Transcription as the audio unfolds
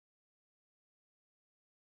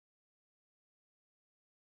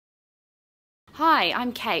Hi,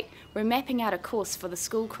 I'm Kate. We're mapping out a course for the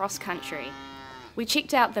school cross-country. We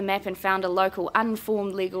checked out the map and found a local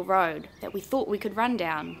unformed legal road that we thought we could run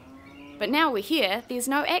down. But now we're here, there's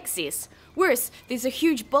no access. Worse, there's a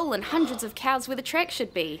huge bull and hundreds of cows where the track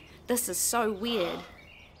should be. This is so weird.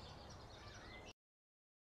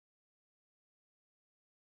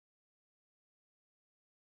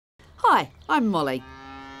 Hi, I'm Molly.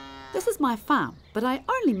 This is my farm, but I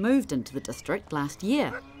only moved into the district last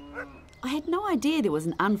year. I had no idea there was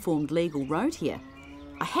an unformed legal road here.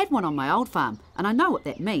 I had one on my old farm, and I know what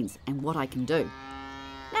that means and what I can do.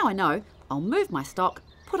 Now I know, I'll move my stock,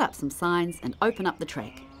 put up some signs and open up the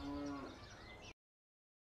track.